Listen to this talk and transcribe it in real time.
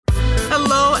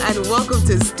and welcome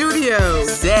to Studio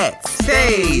Set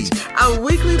Stage, a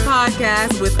weekly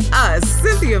podcast with us,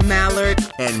 Cynthia Mallard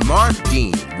and Mark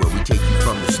Dean, where we take you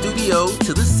from the studio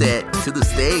to the set to the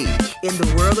stage in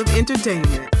the world of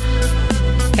entertainment.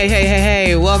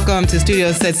 Hey, welcome to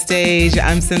Studio Set Stage.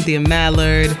 I'm Cynthia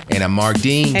Mallard. And I'm Mark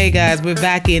Dean. Hey guys, we're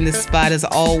back in the spot as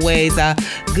always.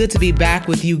 Good to be back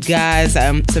with you guys.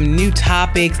 Some new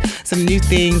topics, some new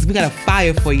things. We got a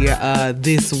fire for you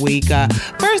this week.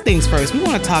 First things first, we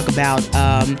want to talk about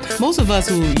most of us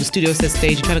who use Studio Set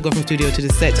Stage, you try to go from studio to the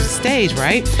set to the stage,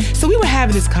 right? So we were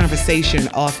having this conversation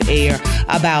off air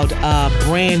about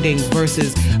branding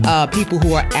versus people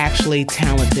who are actually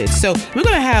talented. So we're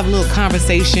going to have a little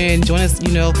conversation. Join us,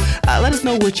 let us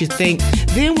know what you think.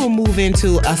 Then we'll move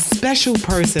into a special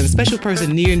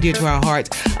person near and dear to our hearts.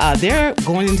 They're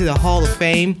going into the Hall of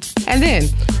Fame. And then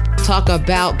talk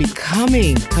about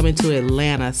coming to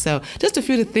Atlanta. So just a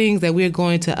few of the things that we're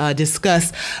going to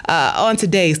discuss on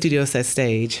today's Studio Set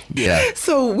Stage. Yeah.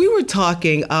 So we were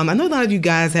talking, I know a lot of you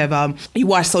guys have, you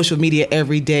watch social media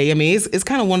every day. I mean, it's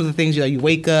kind of one of the things, you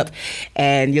wake up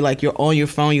and you're on your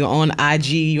phone, you're on IG,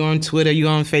 you're on Twitter, you're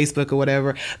on Facebook or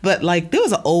whatever. But there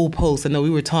was an old post, I know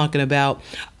we were talking about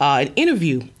an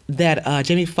interview that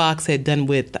Jamie Foxx had done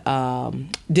with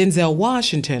Denzel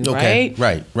Washington, right?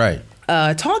 Right.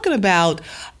 Talking about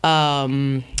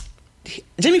Jamie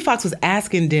Foxx was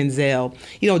asking Denzel,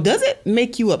 does it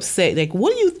make you upset?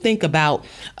 What do you think about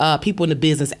people in the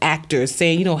business, actors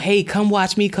saying, hey, come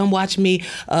watch me.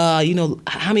 How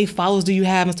many followers do you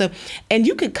have and stuff? And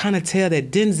you could kind of tell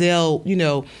that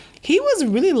Denzel, he was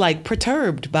really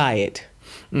perturbed by it.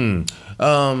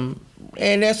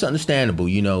 And that's understandable.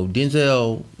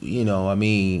 Denzel,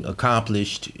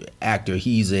 accomplished actor.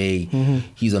 He's a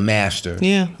master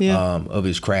of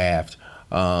his craft.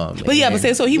 He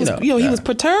was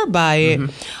perturbed by it.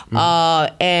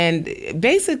 And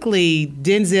basically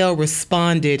Denzel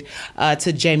responded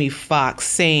to Jamie Foxx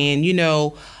saying,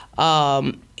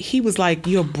 he was like,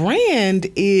 your brand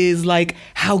is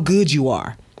how good you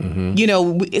are.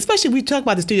 Especially we talk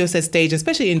about the Studio Set Stage,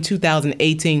 especially in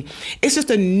 2018, it's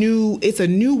just a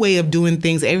new way of doing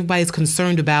things. Everybody's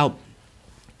concerned about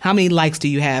how many likes do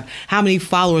you have? How many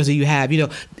followers do you have?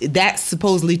 That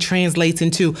supposedly translates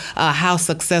into how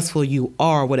successful you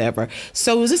are or whatever.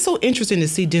 So it was just so interesting to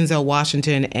see Denzel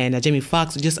Washington and Jamie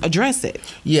Foxx just address it.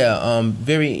 Yeah,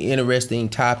 very interesting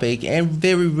topic and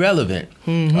very relevant.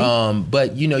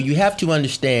 But, you have to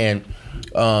understand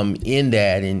in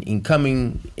that and in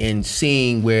coming and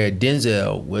seeing where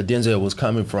Denzel was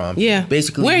coming from. Yeah,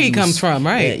 basically where he comes from,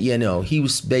 right? He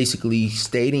was basically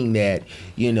stating that,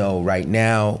 right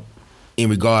now, in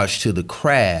regards to the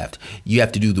craft, you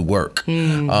have to do the work.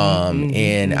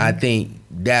 And I think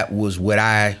that was what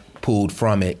I pulled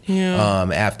from it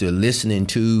after listening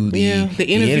to the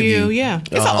interview. Yeah,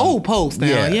 it's an old post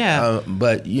now.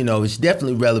 But it's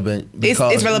definitely relevant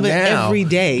because it's relevant now every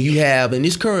day. You have in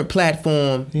this current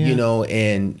platform,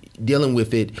 and dealing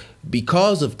with it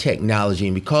because of technology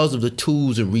and because of the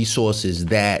tools and resources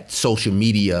that social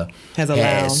media has.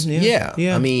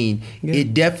 I mean,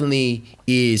 it definitely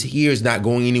is. Here's not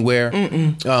going anywhere.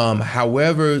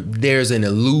 However, there's an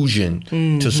illusion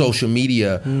to social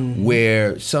media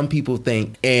where some people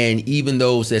think, and even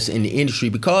those that's in the industry,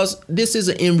 because this is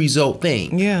an end result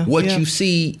thing. You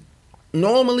see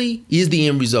normally is the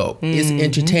end result. It's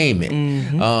entertainment.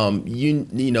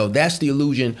 That's the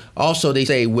illusion. Also, they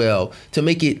say, well, to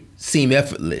make it seem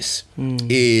effortless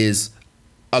is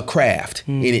a craft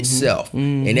in itself.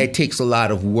 And that takes a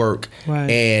lot of work. Right.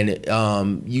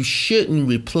 And you shouldn't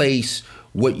replace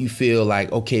what you feel like,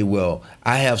 okay, well,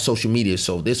 I have social media,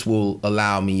 so this will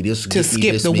allow me to skip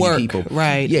this the many work. People.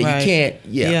 Right. You can't.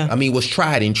 I mean, what's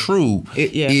tried and true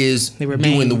is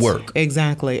doing the work.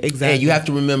 Exactly. And you have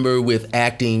to remember with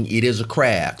acting, it is a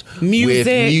craft. Music.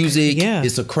 With music,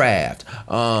 it's a craft.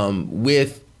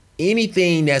 With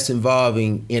anything that's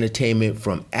involving entertainment,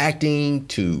 from acting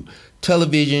to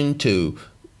television to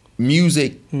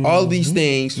music, all of these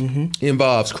things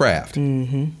involves craft.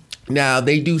 Now,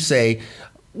 they do say,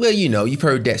 well, you've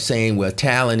heard that saying, well,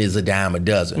 talent is a dime a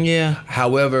dozen. Yeah.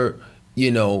 However,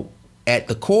 at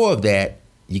the core of that,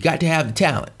 you got to have the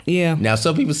talent. Yeah. Now,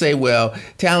 some people say, well,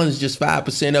 talent is just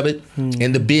 5% of it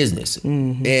in the business.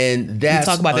 And that's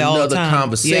talk about that all the another time.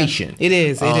 conversation. Yeah, it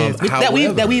is. That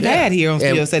we've had here on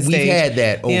Studio Set Stage. We've had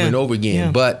that over and over again.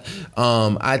 Yeah. But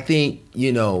I think,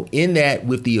 in that,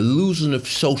 with the illusion of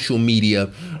social media,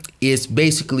 it's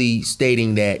basically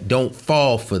stating that don't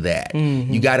fall for that.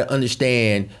 You got to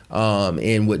understand,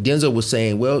 and what Denzel was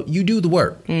saying, well, you do the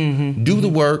work. Do the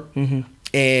work.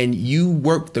 and you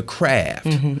work the craft,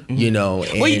 you know.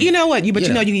 And, well, you know what?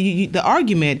 The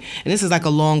argument, and this is like a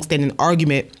long-standing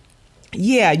argument.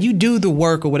 Yeah, you do the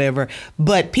work or whatever,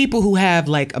 but people who have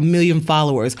like 1 million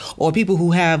followers or people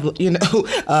who have,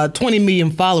 20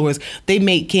 million followers, they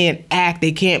can't act,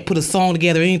 they can't put a song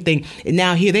together or anything. And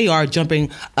now here they are jumping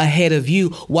ahead of you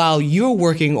while you're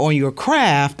working on your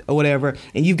craft or whatever,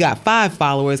 and you've got 5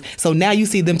 followers. So now you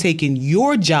see them taking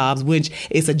your jobs, which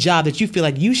is a job that you feel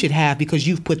like you should have because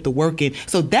you've put the work in.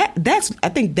 So I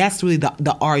think that's really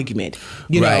the argument,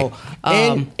 you know.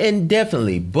 And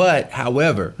definitely, but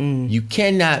however, you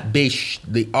cannot base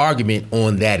the argument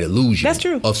on that illusion. That's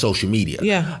true. Of social media.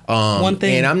 Yeah. One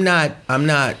thing. And I'm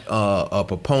not a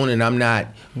proponent. I'm not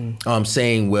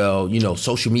saying, well,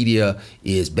 social media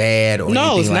is bad or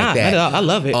anything like that. No, it's not. I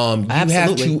love it. You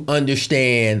have to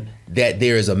understand that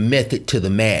there is a method to the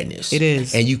madness. It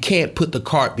is. And you can't put the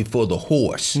cart before the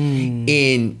horse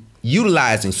in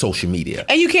utilizing social media.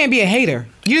 And you can't be a hater.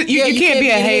 You can't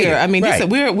be a hater. I mean, right.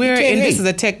 This is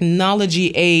a technology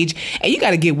age, and you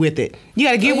got to get with it. You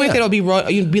got to get with it,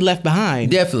 or you'll be left behind.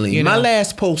 Definitely. My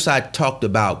last post, I talked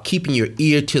about keeping your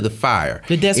ear to the fire.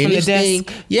 The desk from the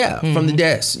desk. From the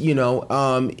desk.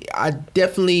 I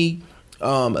definitely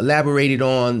elaborated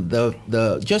on the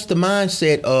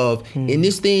mindset of in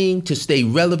this thing to stay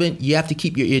relevant, you have to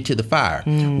keep your ear to the fire.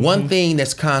 One thing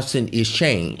that's constant is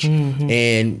change,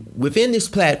 and within this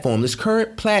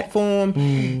current platform,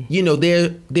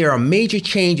 there are major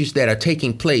changes that are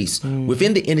taking place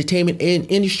within the entertainment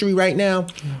industry right now.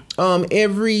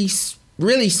 Every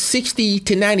really 60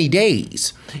 to 90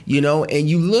 days, and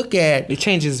you look at... It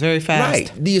changes very fast.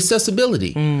 Right. The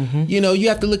accessibility. You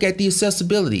have to look at the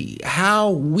accessibility,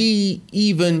 how we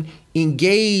even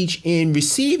engage in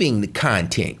receiving the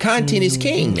content. Content is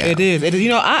king now. It is.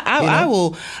 I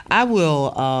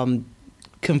will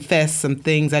confess some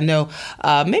things. I know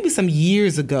maybe some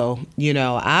years ago,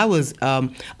 I was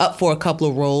up for a couple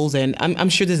of roles, and I'm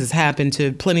sure this has happened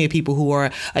to plenty of people who are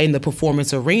in the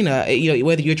performance arena,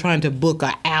 whether you're trying to book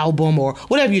an album or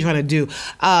whatever you're trying to do.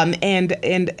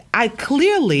 And I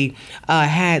clearly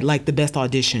had like the best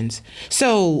auditions.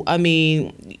 So, I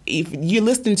mean, if you're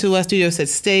listening to us, Studio Set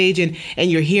Stage, and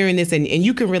you're hearing this and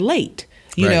you can relate,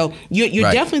 you're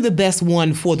definitely the best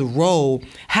one for the role.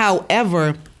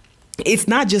 However, it's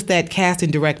not just that casting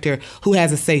director who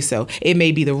has a say-so. It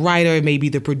may be the writer, it may be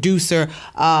the producer.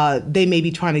 They may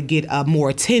be trying to get more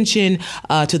attention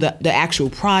to the actual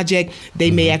project.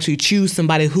 They may actually choose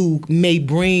somebody who may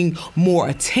bring more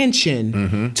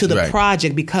attention to the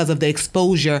project because of the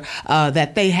exposure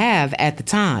that they have at the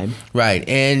time. Right,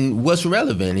 and what's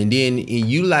relevant, and then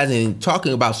in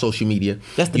talking about social media.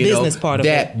 That's the business part of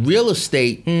that it. Real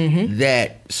estate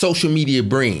that social media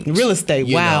brings. Real estate,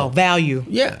 value.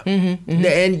 Yeah.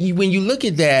 And when you look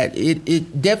at that,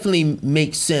 it definitely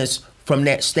makes sense from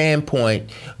that standpoint,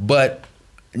 but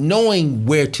knowing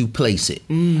where to place it.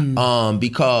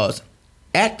 Because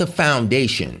at the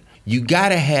foundation, you got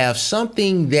to have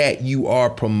something that you are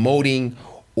promoting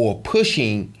or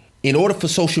pushing in order for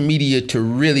social media to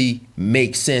really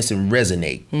make sense and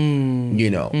resonate.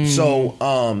 So,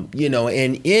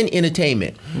 and in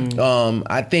entertainment,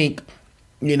 I think,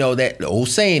 that old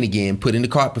saying again, putting the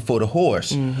cart before the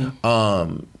horse.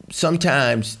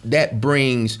 Sometimes that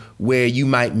brings where you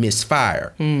might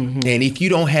misfire. And if you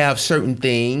don't have certain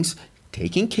things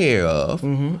taken care of,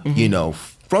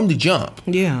 from the jump,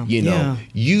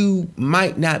 you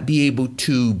might not be able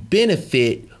to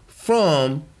benefit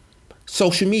from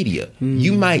social media.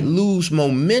 You might lose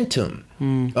momentum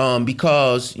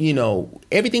because,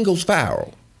 everything goes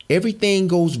viral. Everything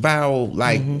goes viral.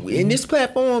 Like in this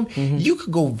platform, you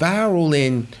could go viral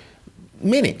in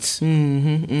minutes,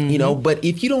 but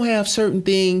if you don't have certain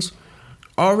things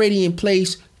already in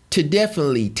place to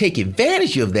definitely take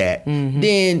advantage of that,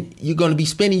 then you're going to be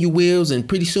spinning your wheels, and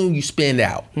pretty soon you spin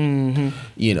out.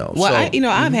 Well,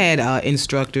 I've had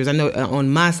instructors. I know on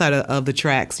my side of the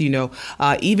tracks.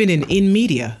 Even in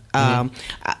media,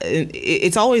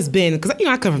 it's always been, because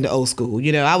I come from the old school.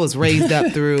 I was raised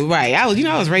up through I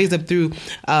was raised up through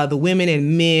the women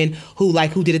and men who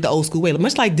did it the old school way,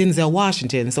 much like Denzel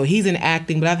Washington. So he's in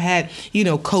acting, but I've had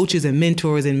coaches and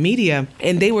mentors in media,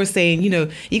 and they were saying you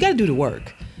got to do the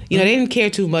work. They didn't care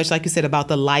too much, like you said, about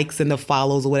the likes and the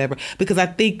follows or whatever, because I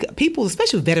think people,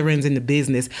 especially veterans in the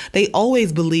business, they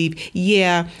always believe,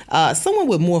 someone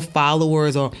with more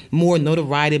followers or more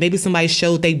notoriety, maybe somebody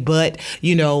showed their butt,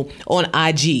 on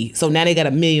IG. So now they got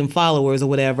 1 million followers or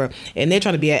whatever, and they're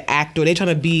trying to be an actor, they're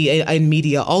trying to be in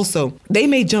media also. They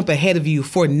may jump ahead of you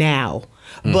for now,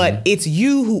 but it's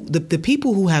you the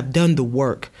people who have done the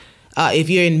work. if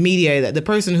you're in media, the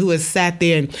person who has sat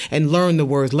there and learned the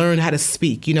words, learned how to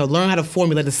speak, learn how to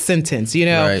formulate a sentence,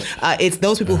 right. It's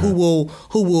those people who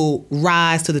will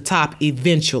rise to the top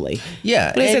eventually.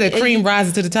 Yeah. They say the cream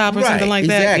rises to the top or something like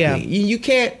that. Exactly.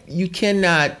 Yeah. You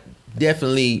cannot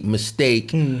definitely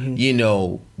mistake,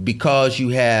 because you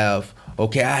have, I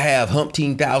have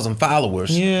umpteen thousand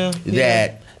followers,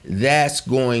 that's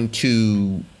going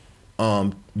to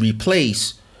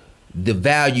replace the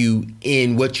value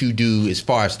in what you do as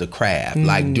far as the craft,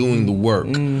 like doing the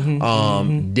work.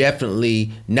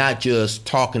 Definitely not just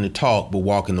talking the talk, but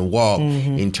walking the walk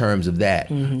in terms of that.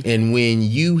 And when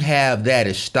you have that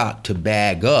as stock to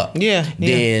bag up,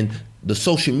 then the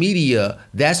social media,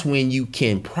 that's when you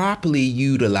can properly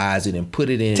utilize it and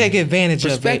put it in take advantage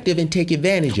perspective of it. And take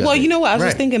advantage of it. Well, you know what? I was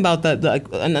just thinking about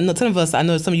some of us, I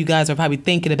know some of you guys are probably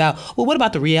thinking about, well, what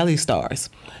about the reality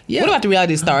stars? Yeah. What about the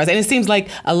reality stars? And it seems like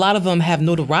a lot of them have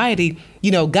notoriety,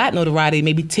 got notoriety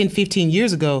maybe 10, 15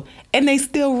 years ago, and they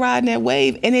still riding that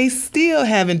wave, and they still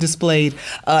haven't displayed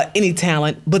any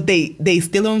talent, but they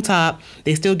still on top.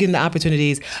 They still getting the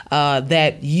opportunities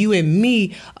that you and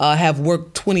me have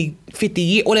worked 20, 50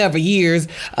 years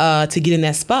to get in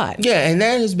that spot. Yeah, and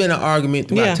that has been an argument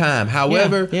throughout time.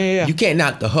 However, you can't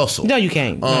knock the hustle. No, you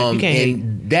can't. You can't.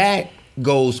 And that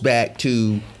goes back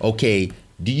to,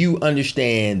 do you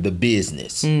understand the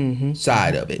business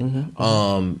side of it?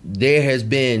 There has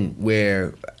been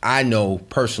where I know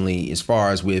personally, as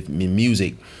far as with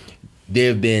music, there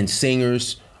have been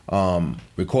singers,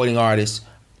 recording artists,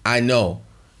 I know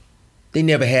they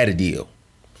never had a deal,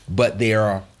 but they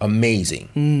are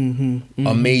amazing,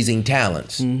 amazing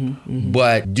talents.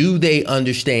 But do they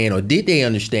understand, or did they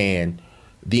understand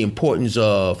the importance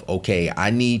of,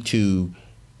 I need to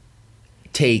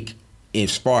take,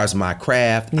 as far as my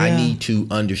craft, I need to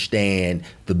understand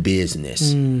the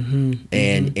business.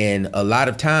 And a lot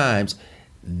of times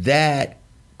that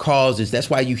causes, that's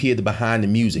why you hear the behind the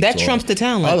music. That trumps the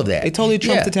talent. All of that. It totally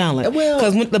trumps the talent. Well,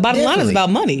 because the bottom line is about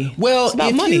money. Well, it's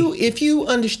about money. If you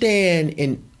understand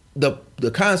in the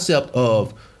concept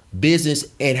of business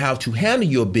and how to handle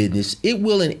your business, it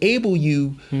will enable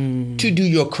you to do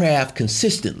your craft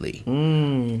consistently.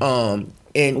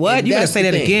 And you better say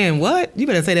that again. What? You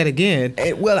better say that again.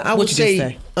 I would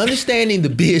say understanding the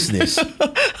business.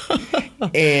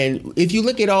 And if you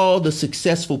look at all the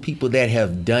successful people that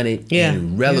have done it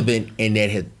and relevant and that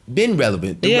have been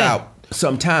relevant throughout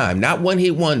some time, not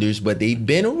one-hit wonders, but they've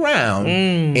been around,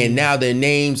 and now their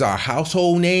names are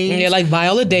household names. Yeah, like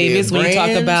Viola Davis when you talk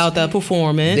about the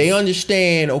performance. They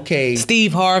understand,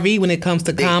 Steve Harvey when it comes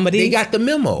to comedy. They got the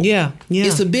memo. Yeah.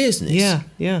 It's a business.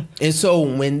 Yeah. And so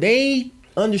when they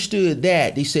understood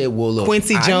that, they said, well, look,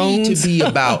 Quincy Jones. I need to be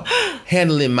about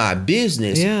handling my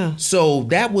business. Yeah. So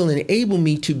that will enable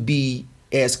me to be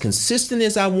as consistent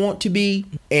as I want to be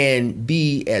and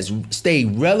stay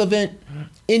relevant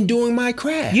in doing my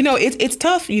craft. It's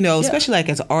tough, especially like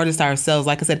as artists ourselves.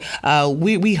 Like I said,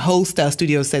 we host a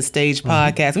Studio Set Stage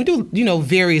podcast. We do,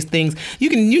 various things.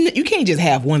 You can't just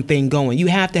have one thing going. You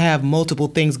have to have multiple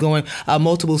things going,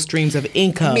 multiple streams of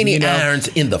income. Many irons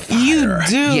in the fire. You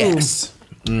do. Yes.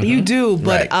 You do,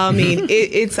 but I mean,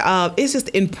 it's just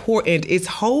important. It's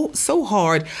so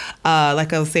hard.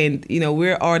 Like I was saying,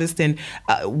 we're artists, and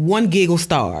one gig will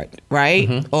start,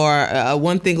 right? Or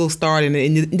one thing will start and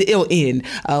it'll end.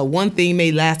 One thing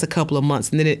may last a couple of months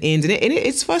and then it ends, and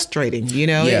it's frustrating.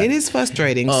 It is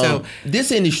frustrating. So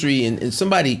this industry, and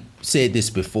somebody said this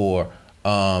before.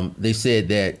 They said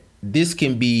that this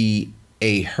can be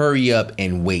a hurry up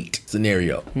and wait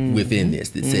scenario within this.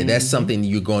 That said that's something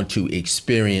you're going to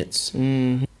experience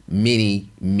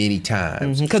many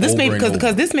times. Because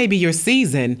this may be your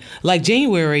season. Like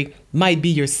January might be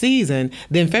your season,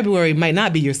 then February might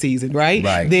not be your season, right?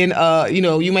 Then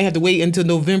you might have to wait until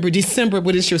November, December,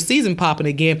 but it's your season popping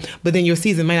again. But then your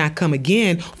season might not come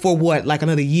again for like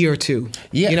another year or two.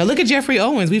 Yeah. Look at Jeffrey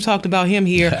Owens. We've talked about him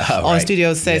here on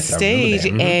Studio Set Stage,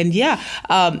 and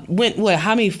went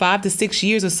how many 5 to 6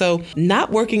 years or so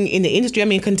not working in the industry. I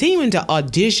mean, continuing to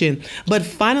audition, but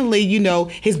finally,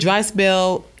 his dry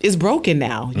spell is broken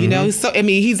now. So I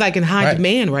mean, he's like in high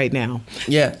demand right now.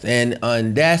 Yeah,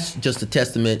 and that's just a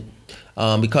testament,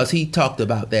 because he talked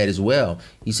about that as well.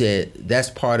 He said that's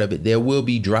part of it. There will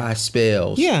be dry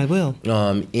spells. Yeah, it will.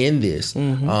 In this,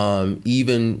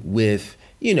 even with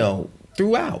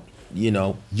throughout,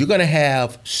 you're gonna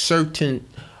have certain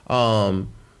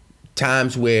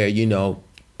times where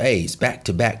hey, it's back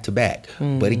to back to back.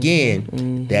 But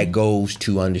again, that goes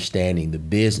to understanding the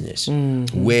business,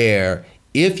 where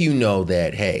if you know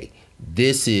that, hey,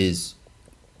 this is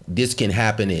this can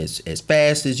happen as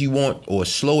fast as you want or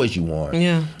as slow as you want.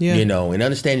 Yeah. You know, and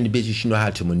understanding the business, you know how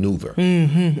to maneuver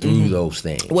through those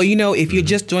things. Well, you know, if you're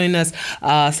just joining us,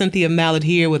 Cynthia Mallett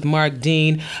here with Mark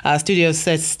Dean, Studio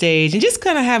Set Stage, and just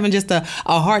kind of having just a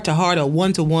heart-to-heart, a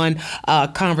one-to-one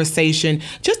conversation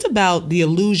just about the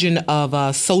illusion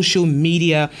of social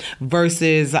media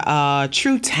versus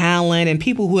true talent and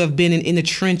people who have been in the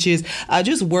trenches,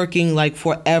 just working like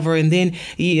forever. And then,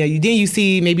 you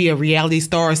see maybe a reality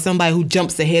star or somebody who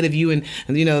jumps ahead of you, and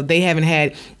you know, they haven't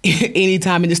had any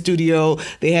time in the studio,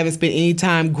 they haven't spent any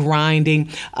time grinding.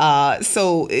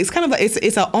 So it's kind of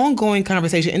it's an ongoing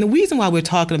conversation, and the reason why we're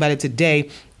talking about it today.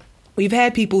 We've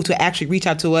had people to actually reach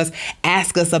out to us,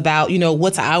 ask us about, you know,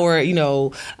 what's our,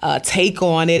 take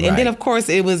on it. Right. And then, of course,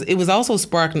 it was also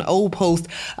sparked an old post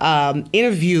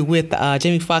interview with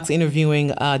Jamie Foxx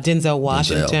interviewing Denzel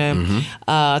Washington,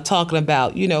 talking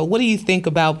about, you know, what do you think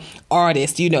about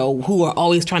artists, you know, who are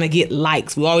always trying to get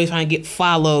likes, who are always trying to get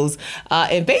follows.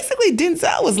 And basically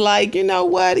Denzel was like, you know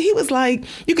what? He was like,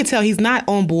 you could tell he's not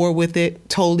on board with it.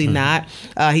 Totally not.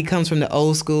 He comes from the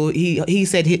old school. He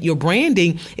said your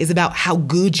branding is about how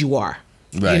good you are.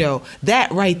 Right. You know,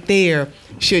 that right there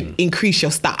should increase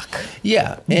your stock.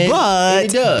 Yeah, and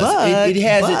it does.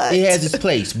 It has its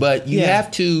place, but you have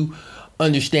to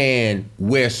understand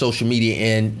where social media,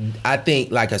 and I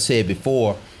think, like I said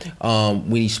before,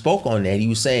 when he spoke on that, he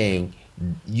was saying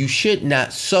you should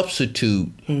not substitute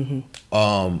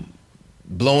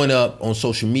blowing up on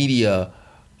social media.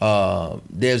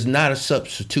 There's not a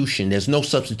substitution. There's no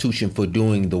substitution for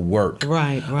doing the work.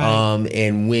 Right.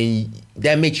 And when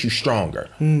that makes you stronger.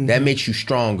 That makes you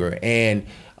stronger. And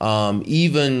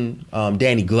even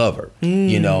Danny Glover,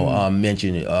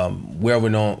 mentioned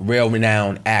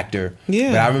well-renowned actor.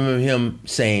 Yeah. But I remember him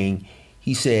saying,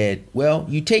 he said, well,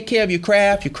 you take care of your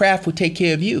craft will take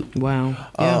care of you. Wow.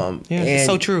 And,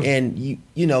 so true. And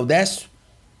you know, that's,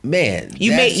 man, you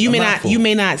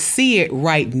may not see it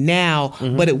right now,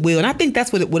 but it will. And I think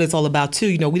that's what it's all about too.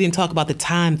 You know, we didn't talk about the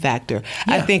time factor.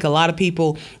 Yeah. I think a lot of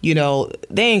people, you know,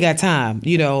 they ain't got time.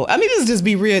 You know, I mean, let's just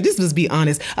be real. Let's just be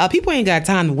honest. People ain't got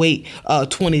time to wait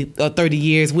 20 or 30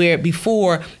 years. Where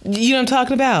before, you know what I'm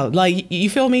talking about? Like, you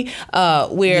feel me?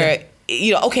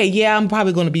 You know, okay, yeah, I'm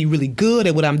probably going to be really good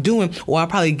at what I'm doing, or I'll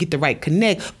probably get the right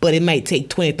connect, but it might take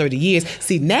 20, 30 years.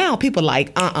 See, now people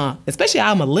like, especially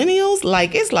our millennials,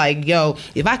 like, it's like, yo,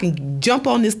 if I can jump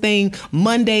on this thing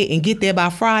Monday and get there by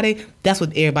Friday, that's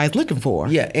what everybody's looking for.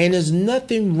 Yeah, and there's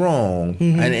nothing wrong.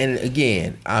 And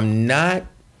again, I'm not,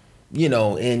 you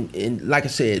know, and like I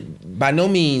said, by no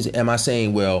means am I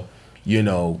saying, well, you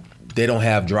know, they don't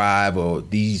have drive or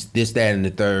this, that, and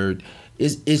the third.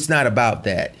 It's not about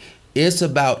that. It's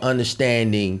about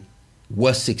understanding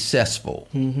what's successful,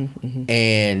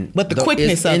 but the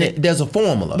quickness of it. There's a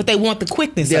formula, but they want the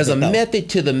quickness. There's of it, a method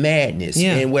to the madness,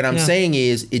 and what I'm saying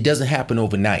is, it doesn't happen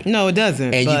overnight. No, it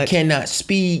doesn't, and you cannot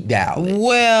speed dial it.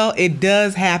 Well, it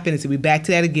does happen. So we back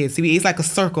to that again. See, it's like a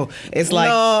circle. It's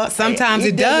like sometimes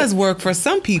it does work for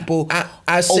some people.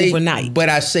 I say overnight, but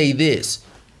I say this: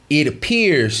 it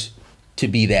appears to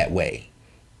be that way.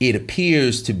 It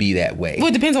appears to be that way. Well,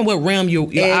 it depends on what realm you're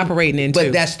operating in,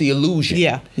 but that's the illusion.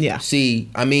 Yeah. See,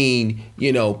 I mean,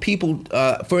 you know, people,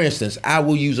 for instance, I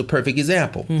will use a perfect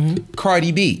example.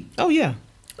 Cardi B. Oh, yeah.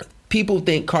 People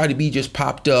think Cardi B just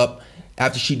popped up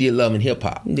after she did Love and Hip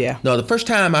Hop. Yeah. No, the first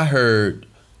time I heard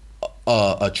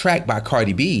a track by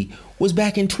Cardi B was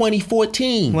back in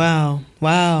 2014. Wow.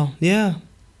 Yeah.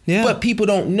 Yeah. But people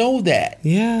don't know that.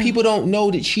 Yeah. People don't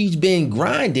know that she's been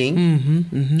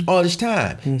grinding all this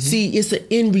time. See, it's an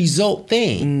end result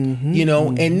thing, you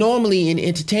know, and normally in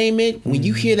entertainment, when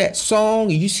you hear that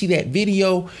song and you see that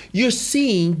video, you're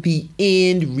seeing the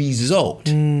end result.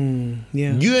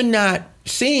 Yeah. You're not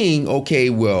seeing,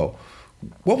 okay, well,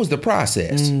 what was the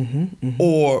process?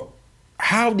 Or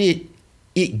how did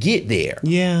it get there?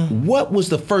 Yeah. What was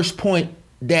the first point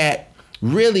that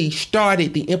really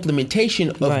started the implementation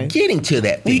of getting to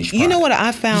that finished product? You know what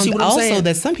I found also,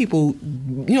 that some people,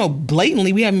 you know,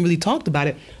 blatantly, we haven't really talked about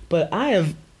it, but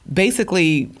I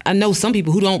know some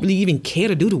people who don't really even care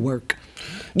to do the work.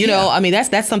 You know, I mean,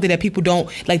 that's something that people don't,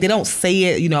 like, they don't say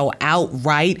it, you know,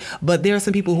 outright, but there are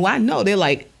some people who I know, they're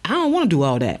like, I don't want to do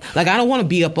all that. Like, I don't want to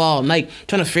be up all night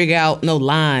trying to figure out no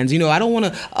lines. You know, I don't want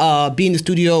to be in the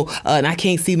studio and I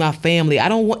can't see my family. I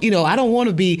don't want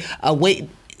to be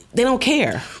They don't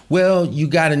care. Well, you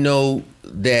got to know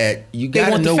that you got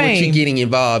to know what you're getting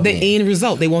involved in. The end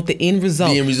result. They want the end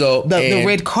result. The end result. The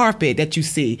red carpet that you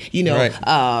see. You know,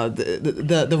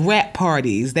 the rap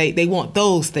parties. They want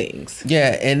those things.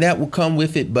 Yeah, and that will come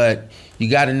with it. But you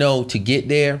got to know, to get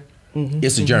there,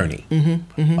 It's a journey.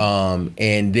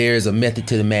 And there's a method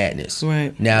to the madness.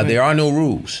 Right. Now, there are no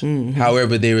rules.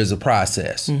 However, there is a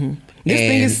process. This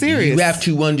thing is serious. You have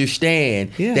to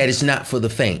understand that it's not for the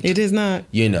faint. It is not.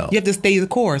 You know. You have to stay the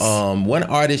course. One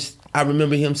artist, I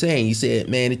remember him saying, he said,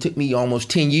 man, it took me almost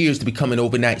 10 years to become an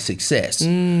overnight success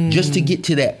just to get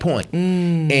to that point.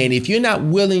 And if you're not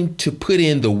willing to put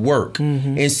in the work,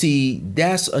 and see,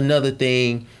 that's another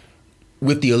thing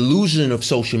with the illusion of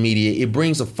social media, it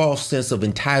brings a false sense of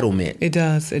entitlement. It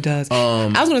does.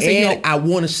 I was going to say, I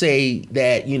want to say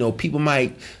that, people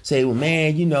might say, well,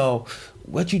 man,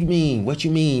 what you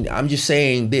mean? I'm just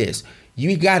saying this.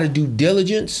 You got to do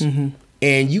diligence and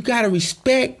you got to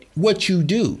respect what you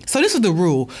do. So this is the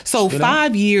rule. So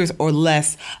 5 years or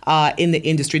less in the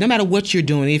industry, no matter what you're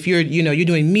doing. If you're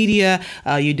doing media,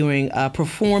 you're doing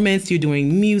performance, you're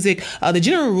doing music. The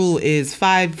general rule is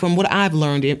 5. From what I've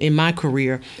learned in my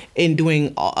career, in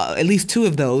doing at least 2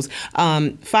 of those,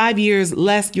 5 years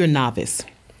less, you're a novice.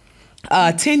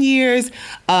 10 years,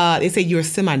 they say you're a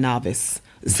semi-novice.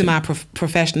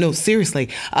 Semi-professional. No, seriously.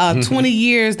 20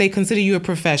 years, they consider you a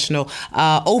professional.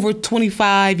 Over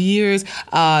 25 years,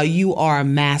 you are a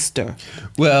master.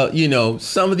 Well,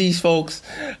 some of these folks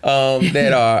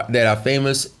that are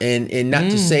famous, and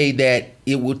not to say that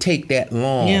it will take that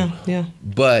long. Yeah.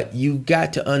 But you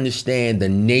got to understand the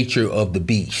nature of the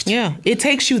beast. Yeah, it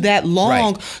takes you that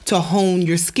long to hone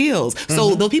your skills.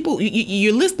 So the people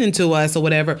you're listening to us or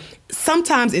whatever,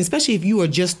 sometimes, especially if you are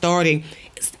just starting,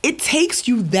 it takes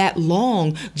you that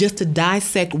long just to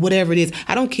dissect whatever it is.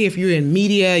 I don't care if you're in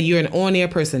media, you're an on-air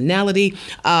personality,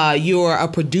 you're a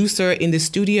producer in the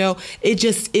studio.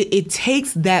 It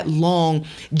takes that long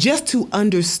just to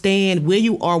understand where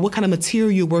you are, what kind of material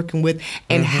you're working with,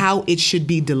 and how it should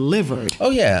be delivered.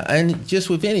 Oh, yeah. And just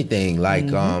with anything, like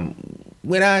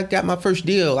when I got my first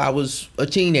deal, I was a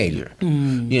teenager,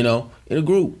 in a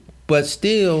group. But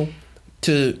still,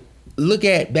 to look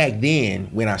at back then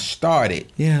when I started,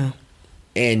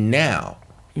 and now,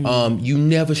 you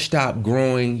never stop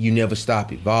growing, you never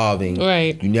stop evolving,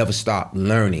 right? You never stop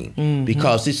learning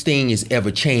because this thing is ever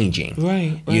changing,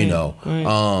 right?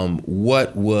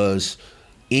 What was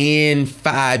in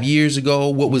 5 years ago,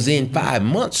 what was in 5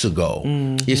 months ago,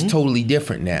 is totally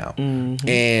different now,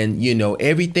 and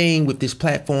everything with this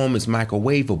platform is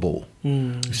microwavable,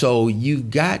 so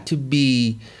you've got to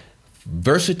be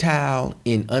versatile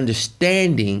in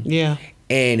understanding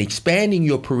and expanding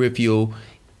your peripheral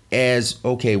as,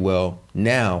 okay, well,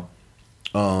 now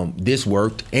this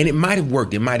worked, and it might have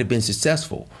worked, it might have been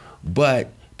successful,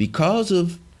 but because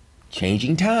of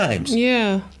changing times,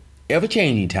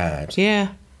 ever-changing times,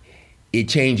 it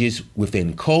changes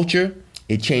within culture,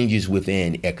 it changes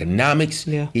within economics,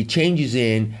 it changes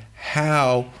in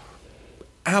how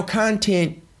our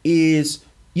content is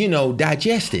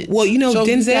digested. Well, so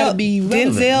Denzel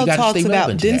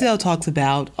talks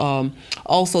about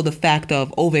also the fact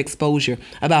of overexposure,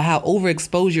 about how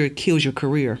overexposure kills your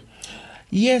career.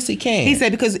 Yes, it can. He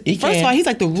said because first of all, he's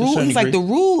like the rule. He's like the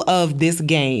rule of this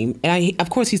game, and of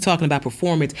course he's talking about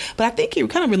performance, but I think it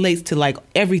kind of relates to like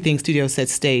everything studio set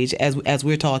stage as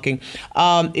we're talking.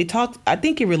 I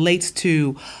think it relates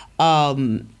to.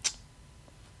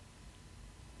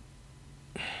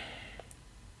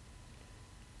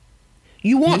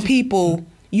 You want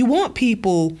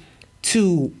people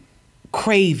to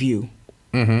crave you,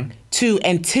 to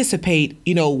anticipate,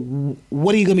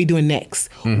 what are you going to be doing next?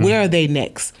 Where are they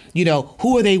next?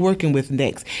 Who are they working with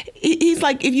next? He's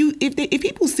like, if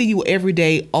people see you every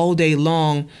day, all day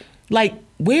long, like,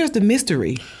 where's the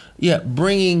mystery? Yeah,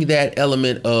 bringing that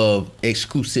element of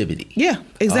exclusivity. Yeah,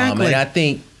 exactly. And I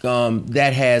think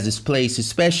that has its place,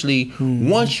 especially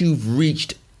once you've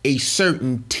reached a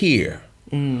certain tier.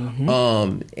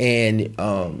 Really,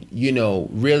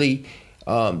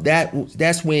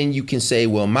 that's when you can say,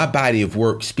 well, my body of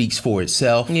work speaks for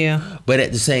itself. Yeah. But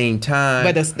at the same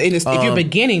time, if you're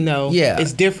beginning though,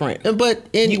 it's different.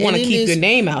 But you want to keep your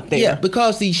name out there. Yeah,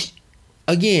 because the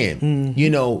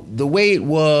way it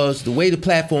was, the way the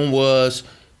platform was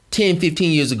 10,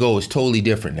 15 years ago is totally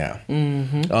different now.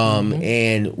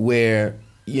 And where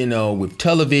with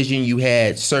television, you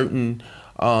had certain.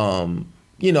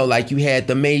 Like you had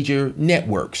the major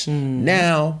networks.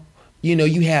 Now,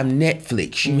 you have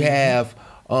Netflix, you have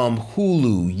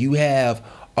Hulu, you have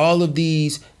all of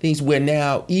these things where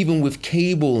now, even with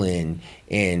cable and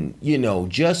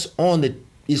just on the,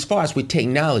 as far as with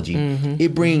technology,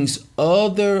 it brings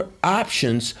other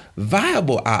options,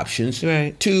 viable options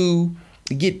to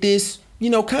get this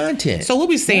content. So what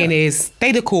we're saying is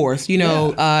stay the course.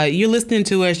 You're listening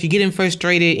to us, you're getting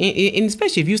frustrated, and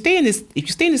especially if you stay in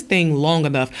this thing long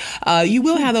enough, you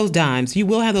will have those dimes, you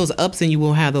will have those ups, and you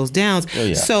will have those downs.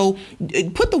 So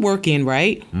put the work in,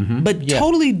 right? But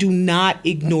totally do not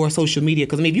ignore social media,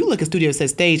 because if you look at Studio Set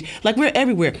Stage, like, we're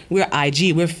everywhere. We're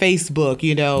IG, we're Facebook,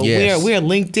 we're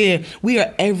LinkedIn, we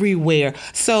are everywhere.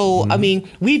 So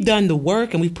we've done the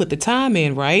work and we've put the time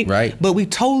in, right? But we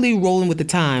totally rolling with the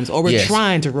times, or we're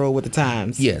trying to roll with the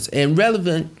times. Yes, and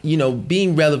relevant,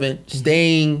 being relevant,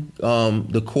 staying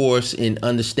the course, and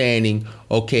understanding,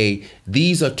 okay,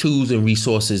 these are tools and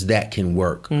resources that can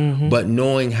work, but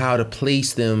knowing how to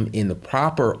place them in the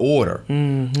proper order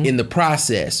in the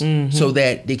process, so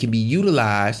that they can be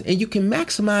utilized and you can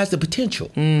maximize the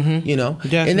potential, and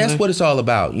that's what it's all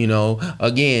about.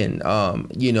 Again,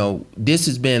 this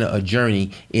has been a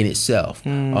journey in itself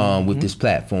with this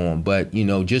platform, but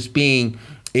just being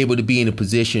able to be in a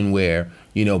position where,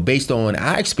 based on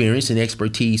our experience and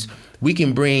expertise, we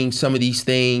can bring some of these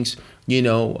things,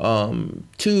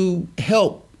 to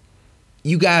help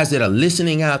you guys that are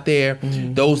listening out there,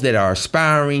 those that are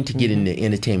aspiring to get in the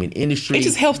entertainment industry. It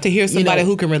just helps to hear somebody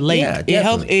who can relate. Yeah, it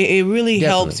helps. It really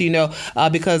helps,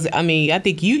 because I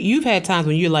think you've had times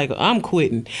when you're like, I'm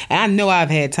quitting, and I know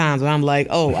I've had times when I'm like,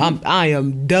 I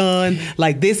am done.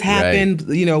 Like, this happened,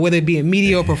 whether it be in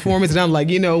media or performance, and I'm like,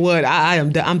 you know what, I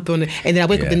am done. I'm throwing it. And then I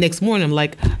wake up the next morning, I'm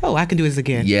like, I can do this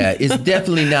again. Yeah, it's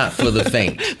definitely not for the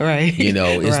faint. Right.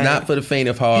 It's not for the faint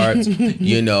of heart.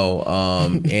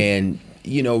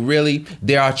 And really,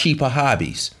 there are cheaper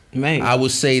hobbies. Man. I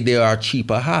would say there are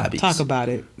cheaper hobbies. Talk about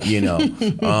it.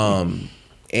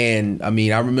 And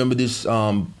I remember this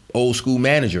old school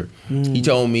manager. He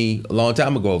told me a long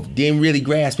time ago, didn't really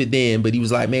grasp it then, but he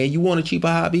was like, man, you want a cheaper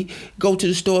hobby? Go to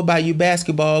the store, buy your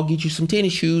basketball, get you some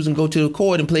tennis shoes, and go to the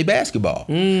court and play basketball.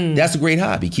 That's a great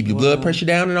hobby. Keep your blood pressure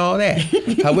down and all that.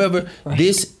 However,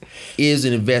 this is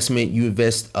an investment. You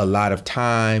invest a lot of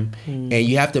time, and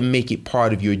you have to make it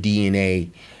part of your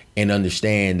DNA and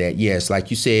understand that, yes,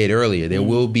 like you said earlier, there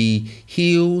will be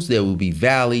hills, there will be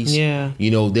valleys. Yeah.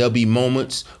 There'll be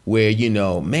moments where,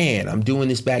 man, I'm doing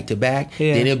this back to back.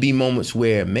 Yeah. Then there'll be moments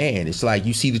where, man, it's like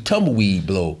you see the tumbleweed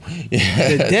blow.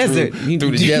 The desert.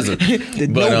 through the desert.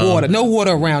 No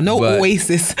water around, no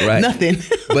oasis, nothing.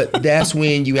 But that's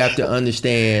when you have to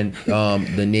understand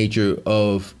the nature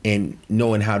of and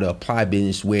knowing how to apply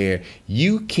business where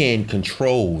you can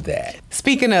control that.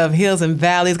 Speaking of hills and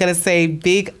valleys, gotta say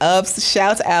big ups.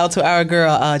 Shouts out to our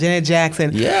girl, Janet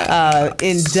Jackson. Yeah.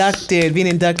 Being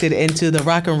inducted into the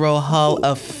Rock and Roll Hall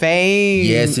of Fame.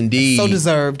 Yes, indeed. So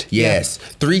deserved. Yes. Yeah.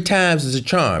 3 times is a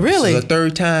charm. Really? This is the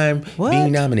 3rd time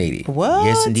being nominated. What?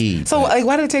 Yes, indeed. So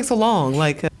why did it take so long?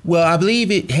 Well, I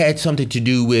believe it had something to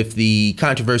do with the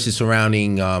controversy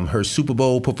surrounding her Super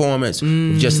Bowl performance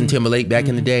with Justin Timberlake back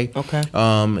in the day. Okay.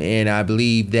 And I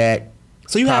believe that.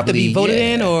 So you have to be voted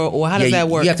in, or how does that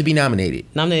work? You have to be nominated.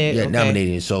 Nominated. Yeah,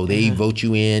 nominated. So they vote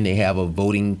you in. They have a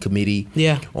voting committee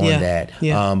on that.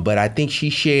 Yeah. But I think she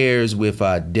shares with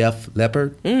Def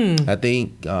Leppard. I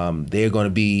think they're going to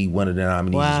be one of the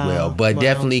nominees as well. But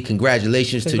definitely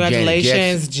congratulations to Janet.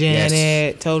 Congratulations, Janet.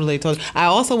 Yes. Totally. I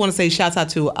also want to say shouts out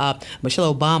to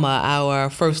Michelle Obama, our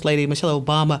First Lady, Michelle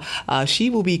Obama. She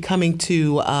will be coming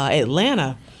to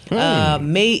Atlanta.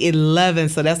 May 11th,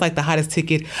 so that's like the hottest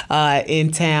ticket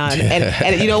in town.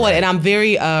 And you know what? And I'm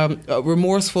very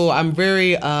remorseful. I'm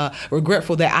very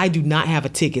regretful that I do not have a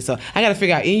ticket. So I got to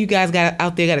figure out. And you guys got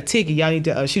a ticket. Y'all need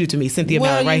to shoot it to me, Cynthia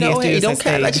Mallard, right here. Hey, don't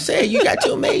count. Like you said, you got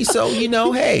till May, so you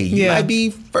might be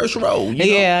first row.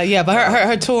 Yeah. But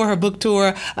her book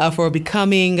tour for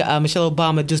becoming Michelle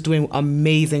Obama, just doing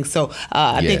amazing. So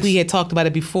I think we had talked about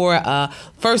it before.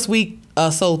 First week.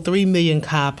 Sold 3 million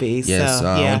copies. Yes,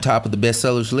 on top of the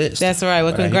bestsellers list. That's right.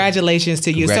 Well, congratulations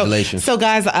to you. Congratulations. So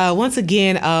guys, once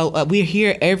again, we're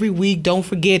here every week. Don't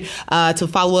forget to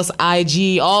follow us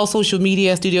IG, all social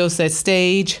media, Studio Set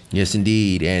Stage. Yes,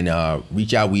 indeed. And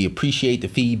reach out. We appreciate the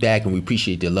feedback and we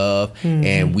appreciate the love.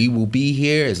 And we will be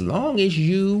here as long as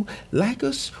you like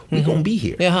us. We're going to be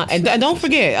here. And don't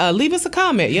forget, leave us a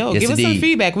comment. Yes, give us indeed. some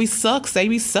feedback. We suck. Say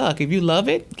we suck. If you love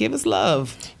it, give us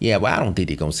love. Yeah, well, I don't think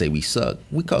they're going to say we suck.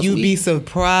 You'd be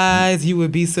surprised. You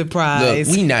would be surprised.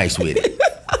 Look, we nice with it.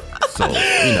 So,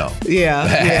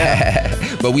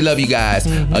 Yeah. But we love you guys.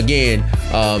 Again,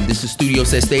 this is Studio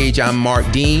Set Stage. I'm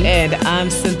Mark Dean. And I'm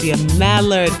Cynthia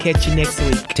Mallard. Catch you next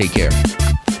week. Take care.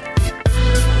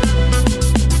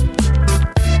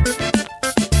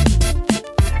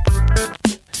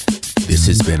 This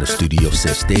has been a Studio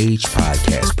Set Stage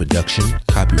podcast production.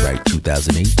 Copyright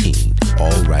 2018.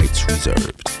 All rights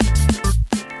reserved.